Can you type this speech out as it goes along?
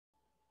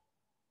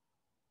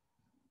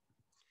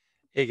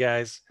Hey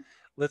guys,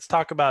 let's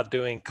talk about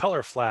doing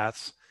color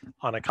flats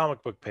on a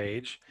comic book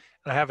page.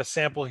 I have a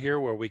sample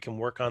here where we can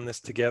work on this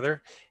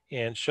together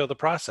and show the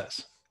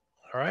process.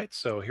 All right,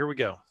 so here we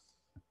go.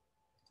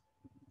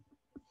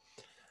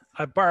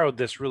 I borrowed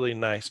this really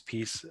nice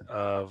piece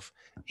of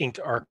inked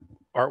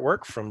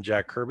artwork from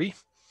Jack Kirby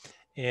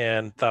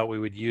and thought we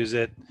would use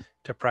it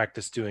to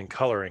practice doing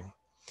coloring.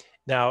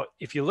 Now,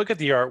 if you look at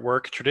the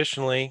artwork,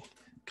 traditionally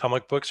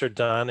comic books are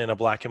done in a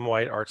black and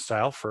white art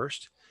style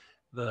first.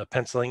 The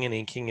penciling and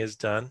inking is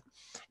done.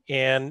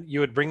 And you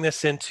would bring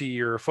this into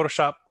your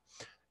Photoshop,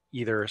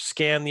 either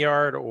scan the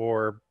art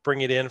or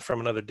bring it in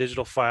from another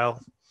digital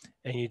file,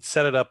 and you'd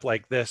set it up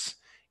like this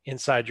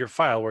inside your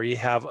file where you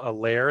have a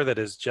layer that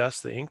is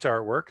just the inked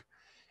artwork,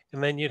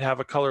 and then you'd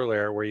have a color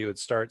layer where you would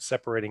start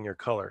separating your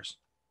colors.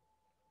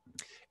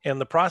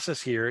 And the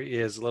process here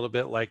is a little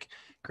bit like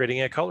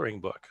creating a coloring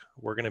book.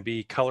 We're going to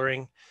be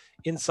coloring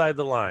inside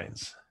the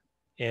lines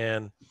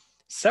and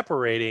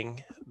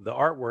separating the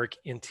artwork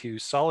into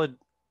solid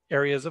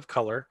areas of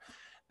color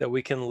that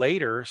we can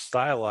later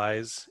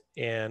stylize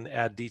and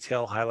add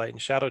detail, highlight,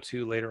 and shadow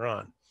to later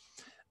on.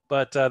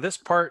 But this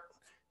part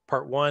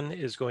one,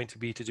 is going to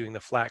be to doing the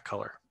flat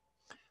color.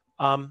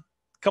 A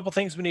couple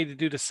things we need to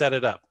do to set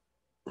it up.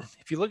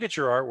 If you look at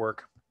your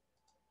artwork,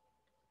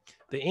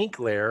 the ink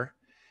layer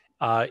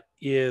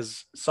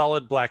is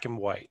solid black and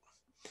white.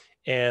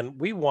 And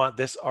we want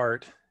this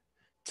art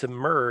to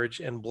merge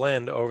and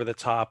blend over the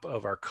top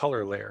of our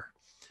color layer.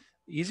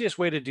 The easiest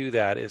way to do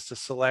that is to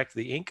select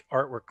the ink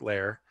artwork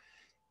layer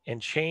and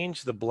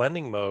change the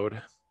blending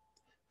mode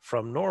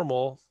from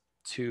normal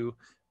to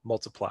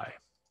multiply.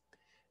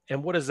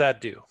 And what does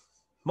that do?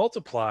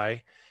 Multiply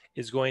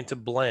is going to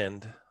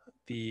blend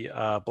the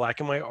black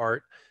and white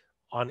art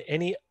on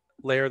any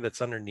layer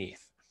that's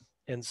underneath.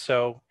 And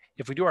so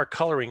if we do our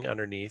coloring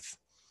underneath,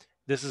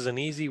 this is an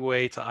easy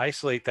way to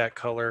isolate that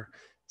color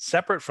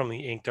separate from the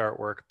inked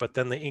artwork, but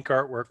then the ink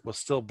artwork will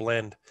still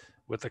blend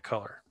with the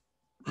color.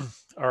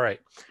 All right.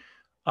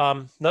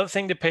 Another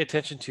thing to pay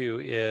attention to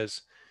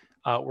is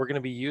we're going to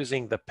be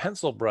using the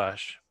pencil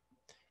brush,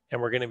 and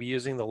we're going to be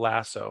using the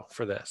lasso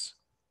for this.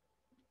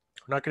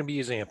 We're not going to be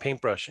using a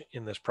paintbrush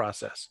in this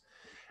process.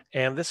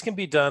 And this can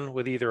be done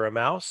with either a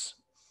mouse,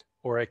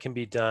 or it can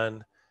be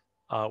done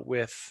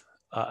with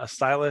a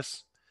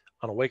stylus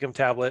on a Wacom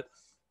tablet,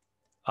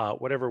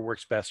 whatever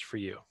works best for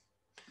you.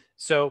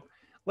 So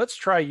let's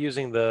try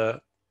using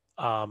the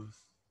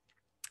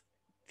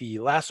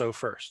lasso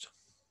first.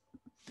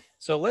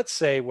 So let's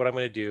say what I'm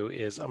going to do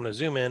is I'm going to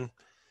zoom in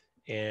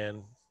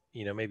and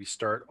maybe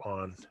start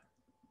on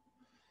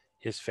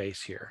his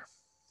face here.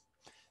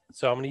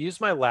 So I'm going to use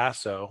my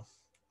lasso,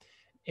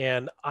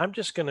 and I'm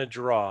just going to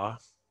draw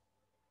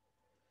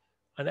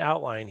an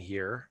outline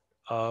here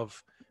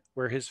of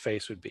where his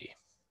face would be.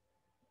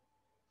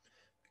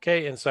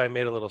 Okay, and so I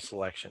made a little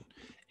selection,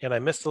 and I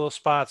missed a little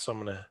spot, so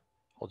I'm going to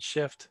hold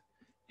shift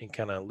and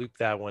kind of loop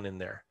that one in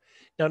there.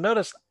 Now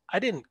notice I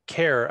didn't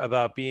care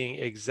about being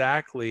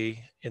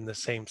exactly in the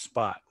same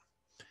spot.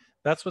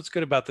 That's what's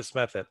good about this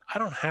method. I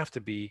don't have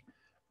to be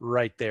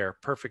right there,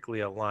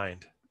 perfectly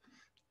aligned.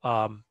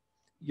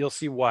 You'll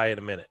see why in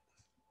a minute.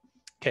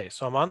 Okay,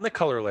 so I'm on the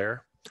color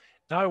layer.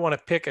 Now I want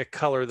to pick a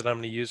color that I'm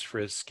going to use for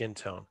his skin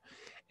tone.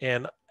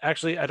 And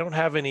actually, I don't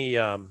have any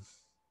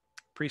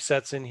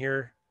presets in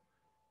here.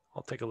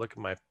 I'll take a look at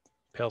my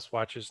pale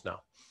swatches. No.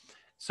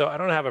 So I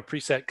don't have a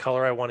preset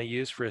color I want to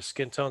use for his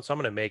skin tone, so I'm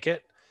going to make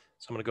it.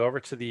 So I'm going to go over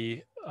to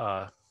the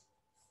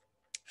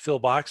fill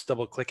box,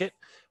 double click it,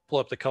 pull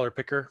up the color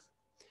picker,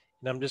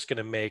 and I'm just going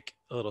to make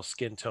a little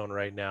skin tone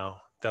right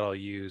now that I'll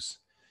use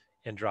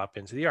and drop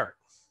into the art.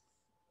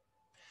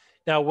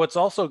 Now, what's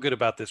also good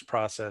about this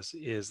process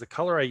is the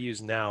color I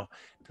use now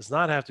does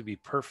not have to be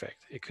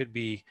perfect. It could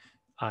be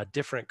a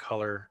different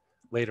color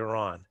later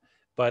on.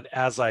 But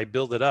as I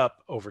build it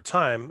up over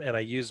time and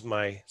I use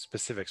my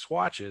specific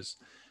swatches,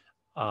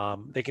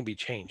 they can be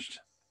changed.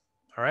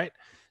 All right,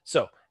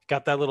 so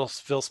got that little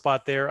fill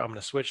spot there. I'm going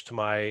to switch to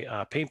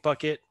my paint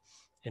bucket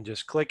and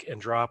just click and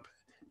drop.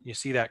 You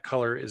see that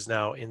color is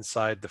now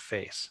inside the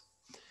face.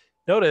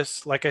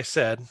 Notice, like I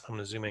said, I'm going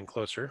to zoom in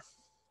closer.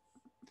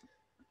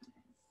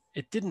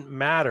 It didn't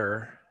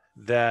matter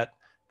that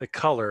the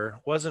color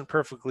wasn't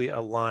perfectly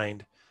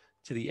aligned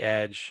to the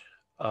edge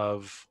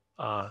of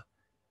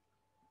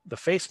the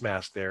face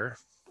mask there,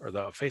 or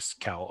the face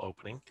cowl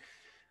opening,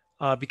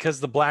 because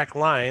the black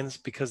lines,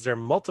 because they're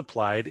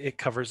multiplied, it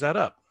covers that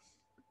up.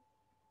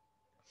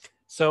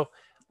 So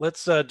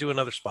let's do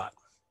another spot.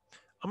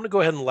 I'm going to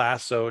go ahead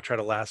and try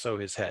to lasso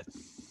his head.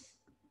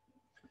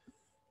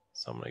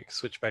 So I'm going to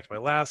switch back to my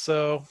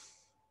lasso.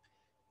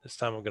 This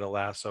time I'm going to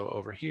lasso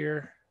over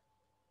here.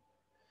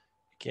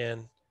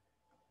 Again,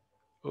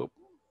 oop,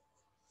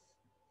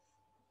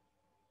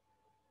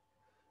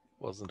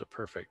 wasn't a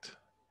perfect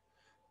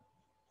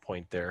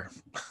point there.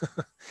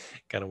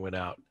 Kind of went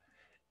out.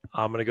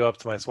 I'm going to go up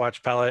to my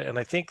swatch palette, and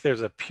I think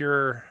there's a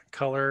pure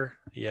color.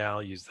 Yeah,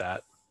 I'll use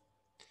that.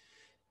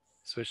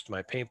 Switch to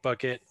my paint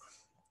bucket,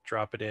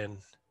 drop it in.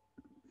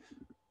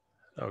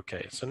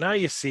 Okay, so now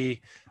you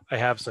see I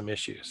have some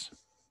issues.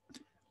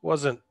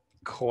 Wasn't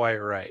quite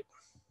right.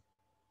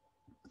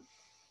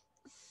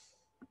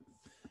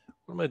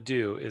 What I'm going to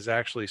do is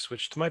actually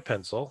switch to my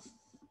pencil.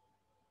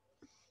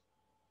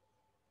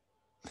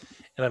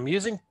 And I'm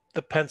using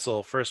the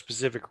pencil for a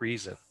specific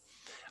reason.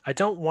 I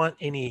don't want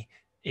any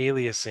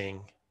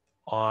aliasing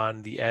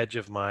on the edge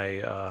of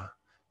my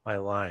my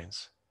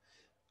lines.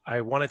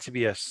 I want it to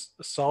be a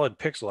solid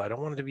pixel. I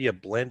don't want it to be a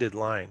blended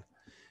line.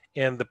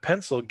 And the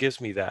pencil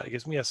gives me that. It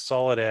gives me a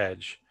solid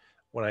edge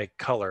when I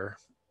color.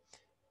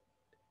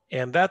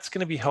 And that's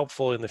going to be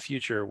helpful in the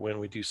future when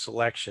we do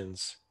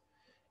selections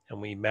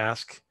and we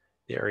mask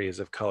the areas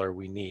of color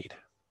we need.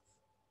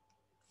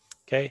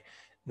 Okay,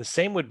 the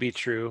same would be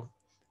true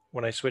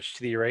when I switch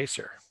to the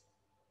eraser.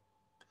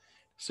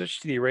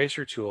 Switch to the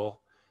eraser tool.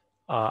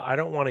 I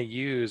don't want to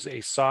use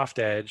a soft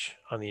edge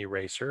on the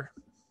eraser.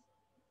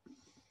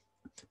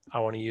 I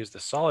want to use the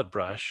solid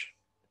brush.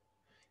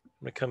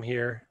 I'm going to come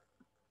here.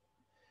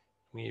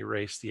 Let me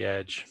erase the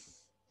edge.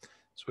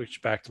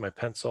 Switch back to my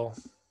pencil.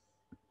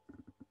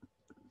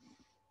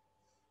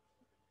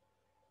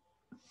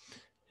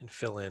 And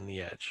fill in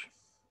the edge.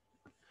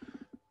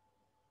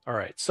 All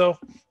right, so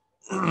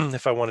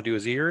if I want to do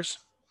his ears,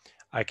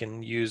 I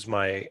can use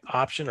my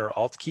Option or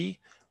Alt key,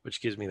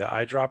 which gives me the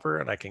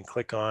eyedropper, and I can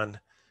click on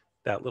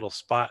that little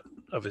spot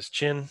of his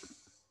chin,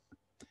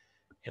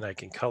 and I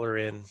can color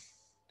in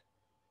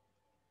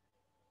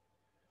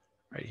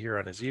right here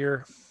on his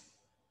ear.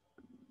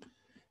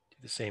 Do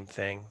the same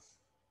thing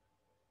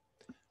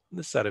on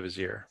this side of his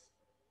ear.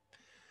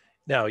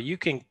 Now you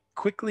can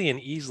quickly and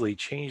easily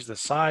change the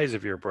size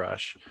of your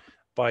brush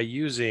by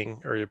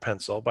using, or your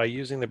pencil, by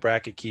using the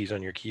bracket keys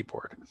on your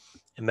keyboard.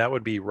 And that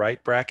would be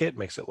right bracket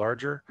makes it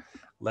larger,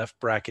 left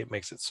bracket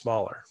makes it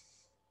smaller.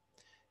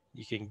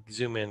 You can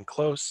zoom in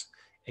close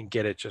and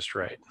get it just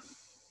right.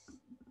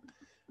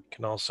 You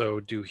can also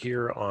do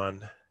here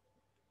on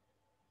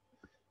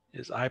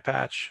his eye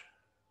patch,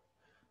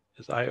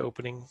 his eye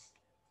opening.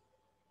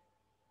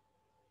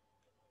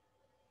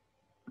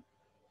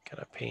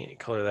 Kind of paint and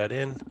color that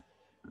in.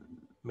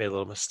 Made a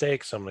little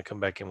mistake, so I'm going to come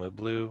back in with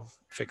blue,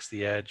 fix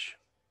the edge.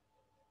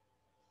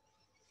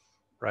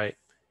 Right.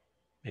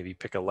 Maybe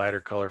pick a lighter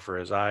color for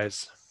his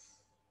eyes.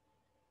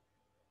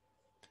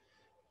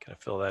 Kind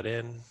of fill that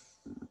in.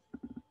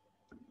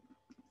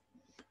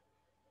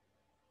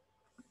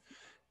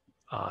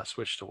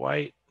 Switch to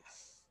white.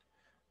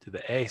 Do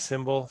the A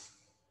symbol.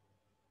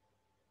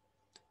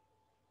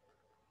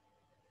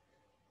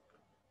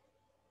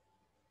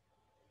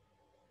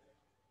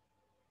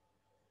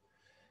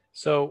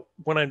 So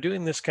when I'm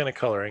doing this kind of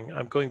coloring,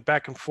 I'm going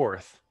back and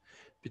forth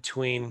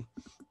between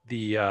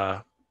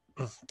the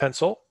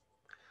pencil,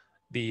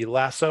 the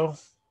lasso,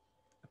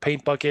 the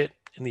paint bucket,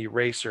 and the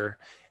eraser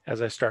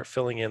as I start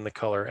filling in the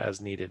color as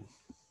needed.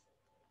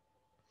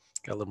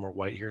 Got a little more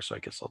white here, so I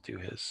guess I'll do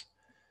his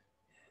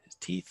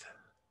teeth.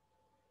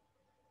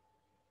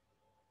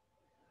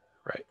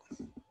 Right.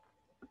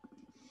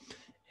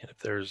 And if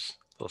there's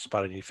a little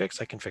spot I need to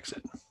fix, I can fix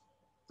it.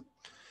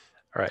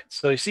 All right,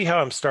 so you see how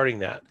I'm starting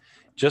that.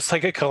 Just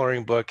like a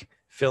coloring book,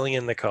 filling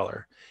in the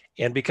color.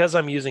 And because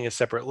I'm using a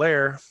separate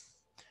layer,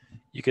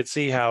 you could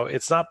see how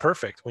it's not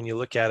perfect when you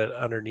look at it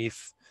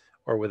underneath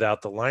or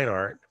without the line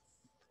art,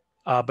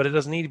 but it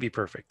doesn't need to be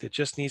perfect. It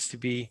just needs to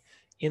be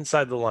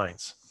inside the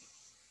lines.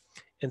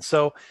 And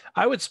so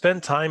I would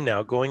spend time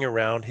now going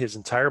around his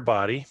entire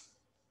body,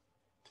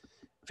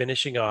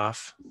 finishing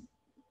off,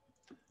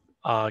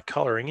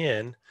 coloring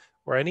in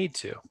where I need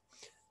to.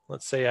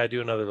 Let's say I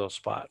do another little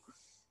spot.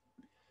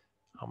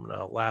 I'm going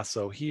to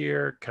lasso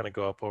here, kind of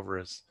go up over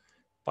his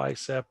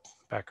bicep,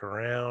 back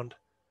around,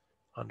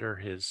 under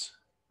his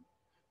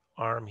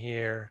arm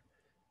here,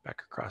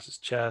 back across his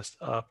chest,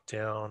 up,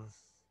 down,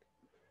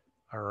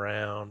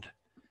 around.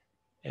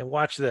 And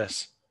watch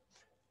this.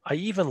 I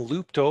even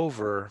looped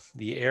over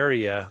the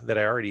area that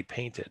I already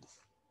painted.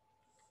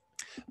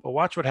 But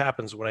watch what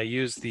happens when I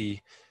use the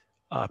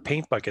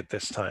paint bucket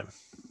this time.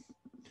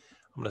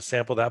 I'm going to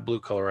sample that blue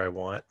color I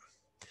want.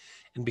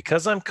 And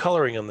because I'm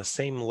coloring on the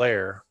same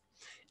layer,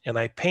 and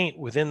I paint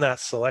within that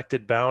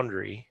selected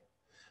boundary,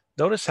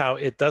 notice how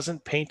it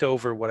doesn't paint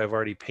over what I've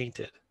already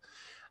painted.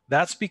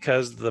 That's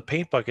because the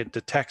paint bucket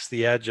detects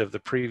the edge of the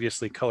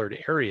previously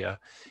colored area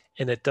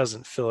and it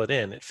doesn't fill it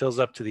in. It fills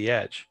up to the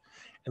edge.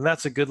 And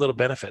that's a good little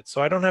benefit.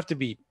 So I don't have to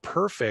be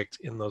perfect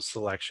in those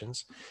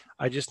selections.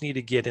 I just need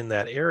to get in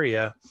that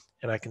area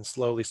and I can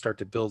slowly start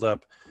to build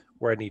up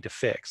where I need to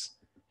fix.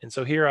 And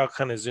so here I'll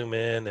kind of zoom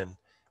in and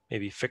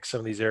maybe fix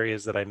some of these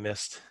areas that I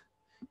missed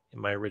in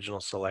my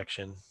original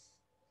selection.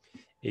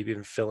 Maybe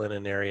even fill in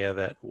an area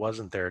that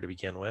wasn't there to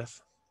begin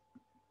with.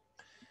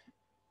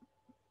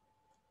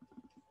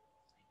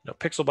 You know,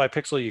 pixel by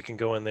pixel, you can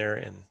go in there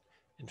and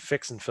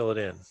fix and fill it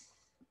in.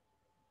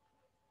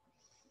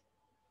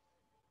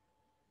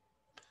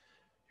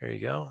 There you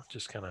go.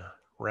 Just kind of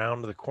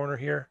round the corner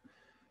here.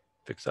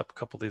 Fix up a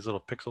couple of these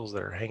little pixels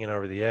that are hanging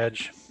over the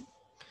edge.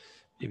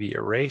 Maybe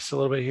erase a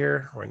little bit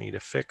here where I need to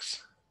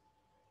fix.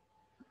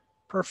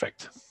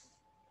 Perfect.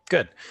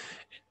 Good.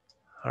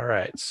 All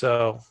right.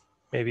 So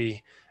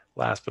maybe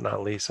last but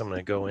not least, I'm going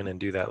to go in and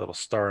do that little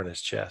star on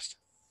his chest.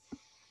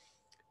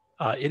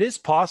 It is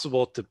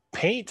possible to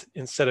paint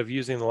instead of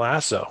using the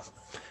lasso.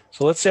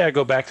 So let's say I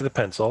go back to the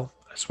pencil,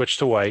 I switch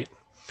to white,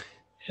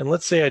 and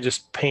let's say I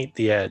just paint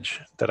the edge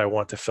that I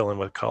want to fill in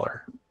with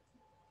color.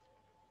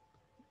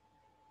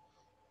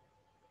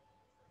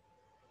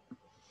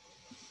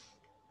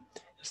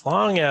 As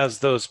long as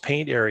those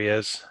paint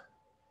areas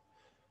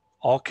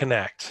all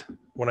connect,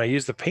 when I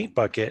use the paint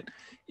bucket,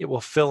 it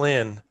will fill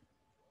in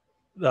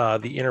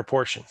the inner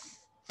portion.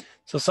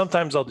 So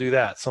sometimes I'll do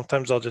that.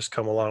 Sometimes I'll just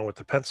come along with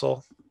the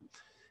pencil,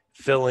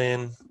 fill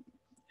in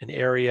an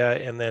area,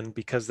 and then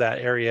because that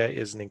area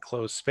is an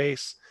enclosed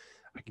space,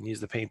 I can use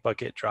the paint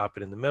bucket, drop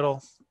it in the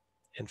middle,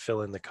 and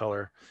fill in the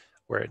color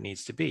where it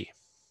needs to be.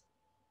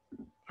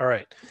 All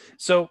right,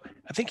 so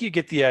I think you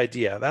get the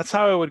idea. That's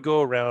how I would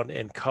go around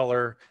and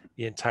color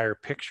the entire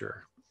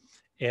picture.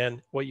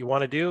 And what you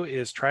want to do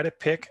is try to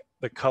pick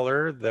the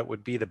color that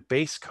would be the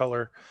base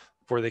color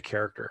for the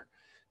character.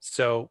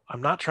 So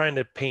I'm not trying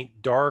to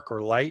paint dark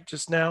or light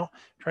just now,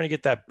 I'm trying to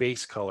get that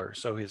base color.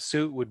 So his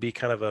suit would be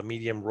kind of a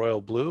medium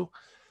royal blue.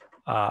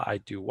 I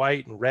do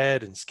white and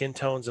red and skin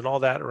tones and all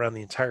that around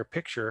the entire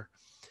picture.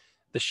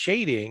 The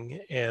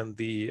shading and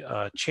the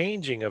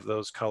changing of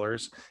those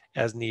colors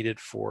as needed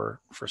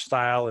for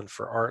style and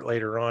for art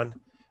later on,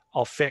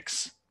 I'll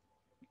fix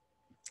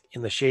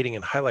in the shading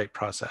and highlight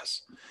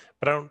process.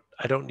 But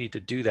I don't need to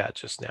do that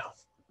just now.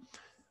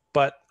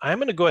 But I'm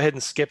going to go ahead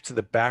and skip to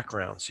the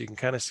background so you can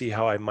kind of see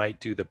how I might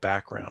do the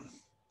background.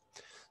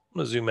 I'm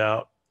going to zoom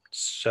out,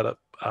 set up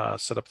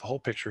the whole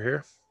picture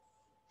here.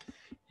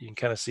 You can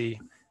kind of see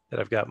that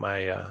I've got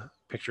my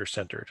picture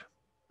centered.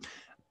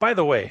 By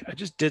the way, I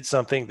just did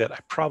something that I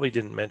probably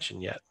didn't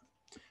mention yet.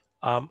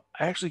 I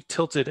actually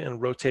tilted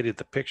and rotated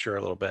the picture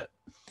a little bit.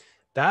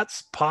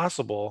 That's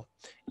possible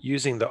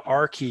using the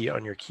R key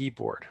on your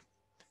keyboard.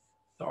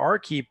 The R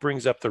key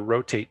brings up the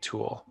rotate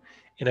tool.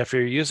 And if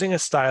you're using a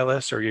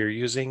stylus or you're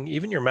using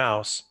even your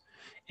mouse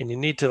and you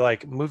need to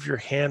like move your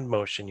hand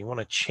motion, you want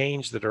to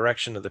change the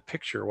direction of the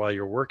picture while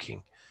you're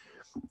working,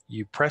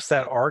 you press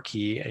that R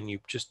key and you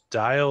just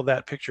dial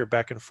that picture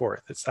back and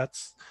forth.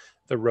 That's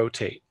the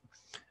rotate.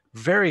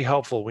 Very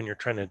helpful when you're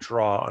trying to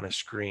draw on a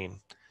screen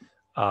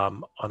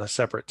on a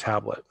separate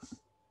tablet.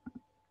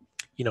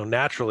 You know,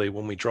 naturally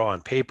when we draw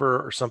on paper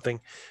or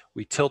something,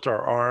 we tilt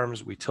our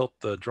arms, we tilt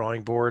the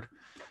drawing board.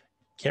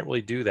 Can't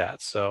really do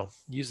that. So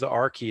use the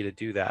R key to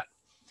do that.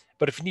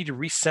 But if you need to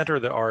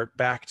recenter the art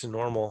back to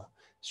normal,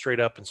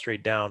 straight up and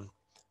straight down,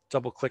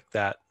 double click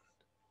that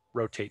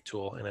rotate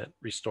tool and it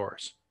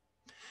restores.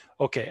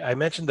 Okay, I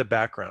mentioned the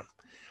background.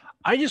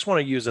 I just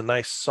want to use a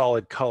nice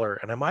solid color,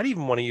 and I might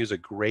even want to use a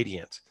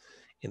gradient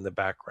in the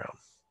background.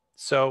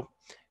 So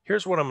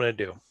here's what I'm going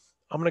to do.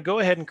 I'm going to go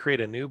ahead and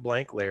create a new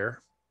blank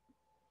layer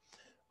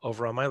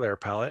over on my layer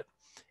palette,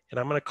 and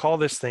I'm going to call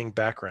this thing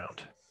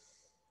background.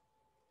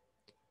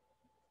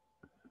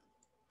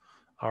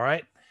 All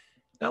right,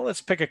 now let's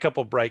pick a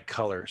couple bright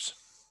colors.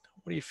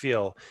 What do you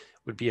feel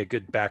would be a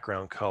good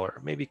background color?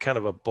 Maybe kind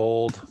of a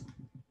bold,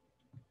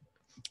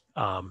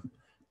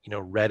 you know,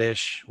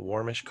 reddish,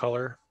 warmish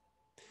color.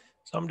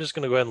 So I'm just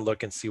going to go ahead and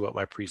look and see what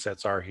my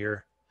presets are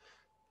here.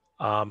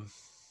 Look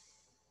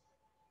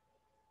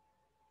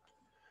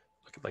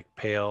at like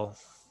pale.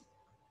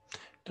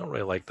 Don't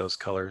really like those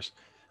colors.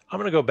 I'm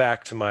going to go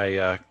back to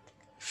my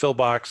fill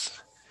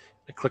box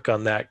and click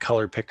on that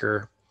color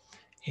picker.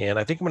 And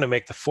I think I'm going to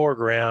make the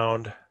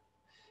foreground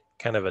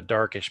kind of a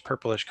darkish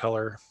purplish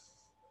color.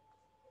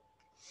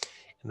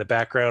 In the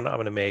background, I'm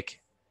going to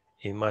make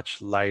a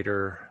much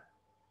lighter,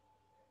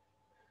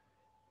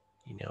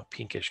 you know,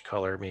 pinkish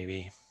color,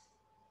 maybe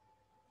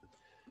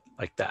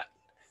like that.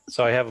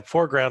 So I have a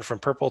foreground from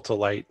purple to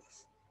light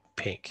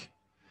pink.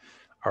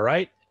 All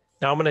right,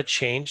 now I'm going to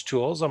change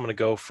tools. I'm going to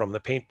go from the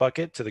paint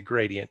bucket to the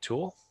gradient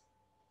tool.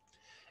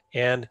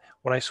 And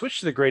when I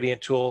switch to the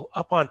gradient tool,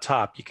 up on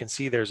top, you can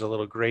see there's a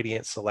little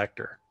gradient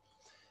selector.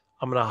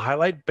 I'm going to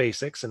highlight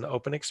basics and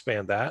open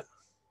expand that.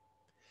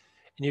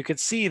 And you can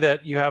see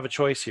that you have a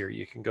choice here.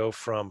 You can go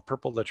from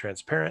purple to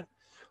transparent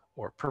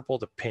or purple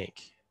to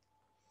pink.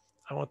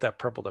 I want that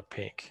purple to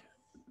pink.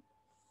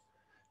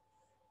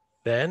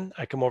 Then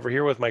I come over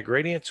here with my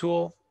gradient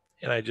tool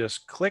and I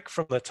just click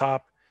from the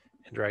top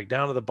and drag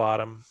down to the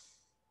bottom,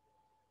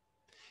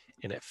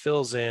 and it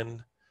fills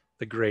in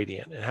the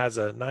gradient. It has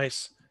a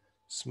nice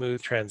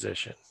smooth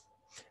transition.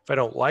 If I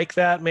don't like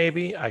that,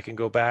 maybe I can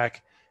go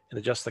back and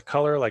adjust the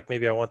color. Like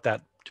maybe I want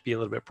that to be a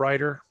little bit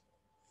brighter.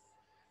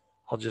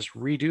 I'll just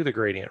redo the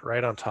gradient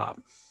right on top.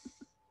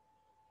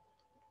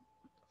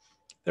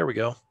 There we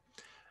go.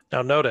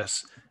 Now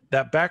notice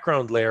that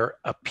background layer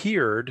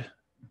appeared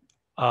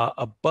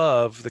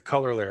above the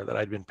color layer that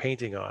I'd been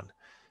painting on.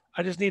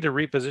 I just need to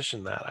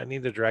reposition that. I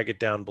need to drag it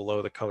down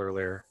below the color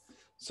layer.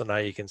 So now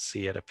you can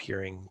see it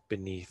appearing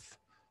beneath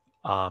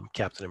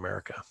Captain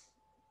America.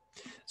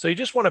 So you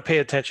just want to pay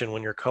attention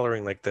when you're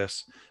coloring like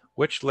this,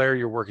 which layer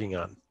you're working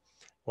on.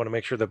 Want to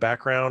make sure the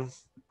background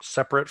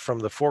separate from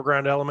the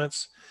foreground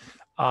elements.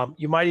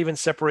 You might even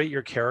separate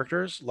your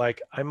characters.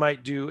 Like I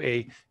might do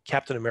a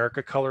Captain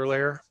America color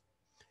layer,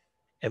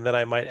 and then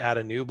I might add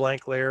a new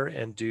blank layer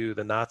and do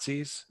the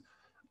Nazis.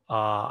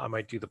 I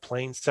might do the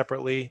planes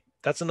separately.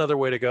 That's another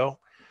way to go.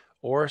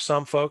 Or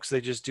some folks, they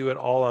just do it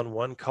all on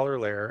one color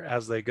layer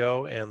as they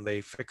go, and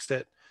they fixed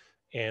it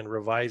and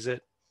revise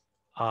it.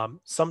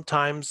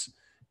 Sometimes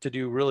to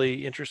do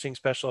really interesting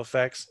special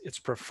effects, it's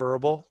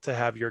preferable to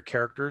have your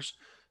characters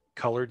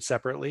colored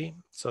separately.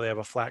 So they have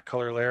a flat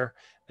color layer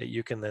that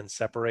you can then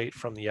separate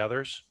from the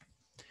others.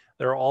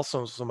 There are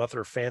also some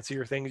other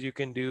fancier things you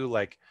can do,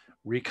 like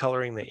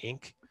recoloring the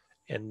ink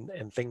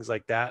and things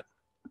like that.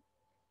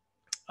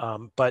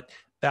 But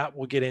that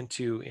we'll get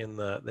into in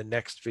the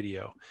next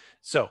video.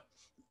 So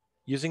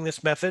using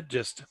this method,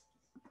 just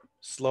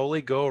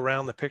slowly go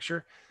around the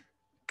picture,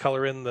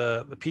 color in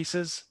the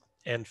pieces,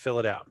 and fill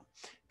it out.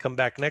 Come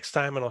back next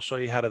time and I'll show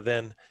you how to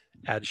then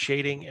add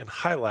shading and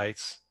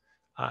highlights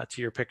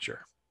to your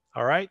picture.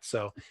 All right,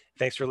 so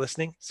thanks for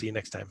listening. See you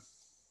next time.